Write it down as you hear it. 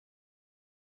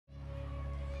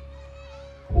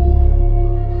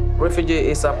Refugee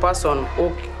is a person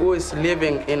who is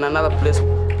living in another place.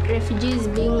 Refugees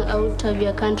being out of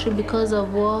your country because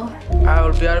of war. I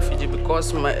will be a refugee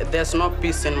because there's no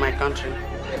peace in my country.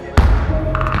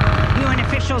 UN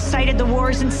officials cited the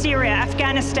wars in Syria,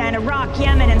 Afghanistan, Iraq,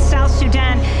 Yemen, and South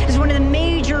Sudan as one of the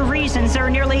major reasons there are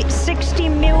nearly 60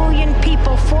 million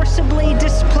people forcibly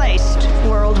displaced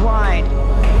worldwide.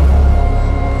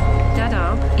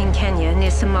 Dadaab in Kenya, near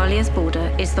Somalia's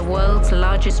border, is the world's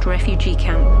largest refugee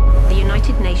camp. The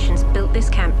United Nations built this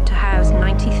camp to house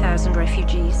 90,000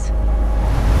 refugees.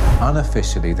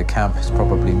 Unofficially, the camp is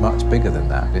probably much bigger than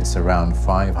that. It's around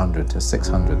 500 to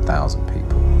 600,000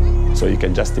 people. So you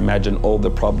can just imagine all the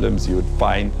problems you would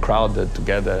find crowded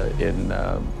together in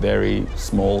very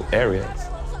small areas.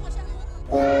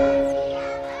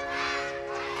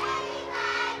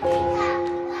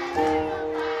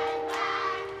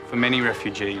 For many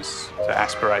refugees, the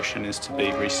aspiration is to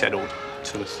be resettled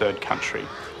to a third country.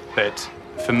 But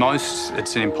for most,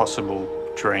 it's an impossible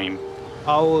dream.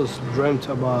 I always dreamt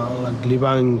about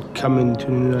Liban coming to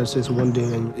the United States one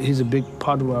day, and he's a big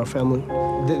part of our family.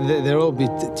 There will be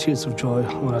tears of joy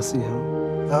when I see him.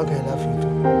 Okay, I love you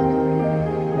too.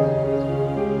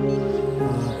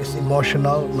 It's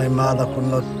emotional. My mother could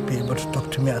not be able to talk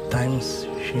to me at times.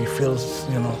 She feels,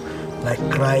 like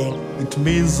crying. It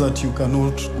means that you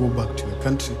cannot go back to your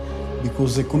country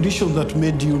because the conditions that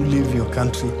made you leave your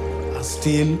country are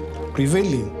still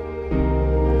prevailing.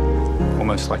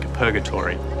 Almost like a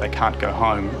purgatory. They can't go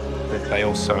home, but they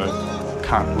also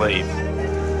can't leave.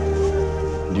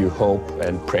 You hope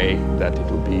and pray that it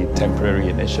will be temporary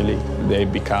initially. They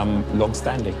become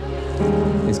long-standing.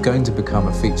 It's going to become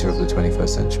a feature of the 21st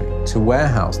century. To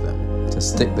warehouse them, to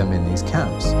stick them in these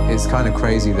camps, it's kind of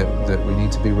crazy that we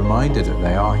need to be reminded that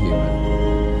they are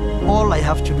human. All I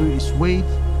have to do is wait,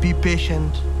 be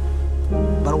patient.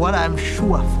 But what I'm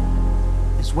sure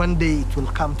for is one day it will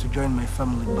come to join my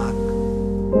family back.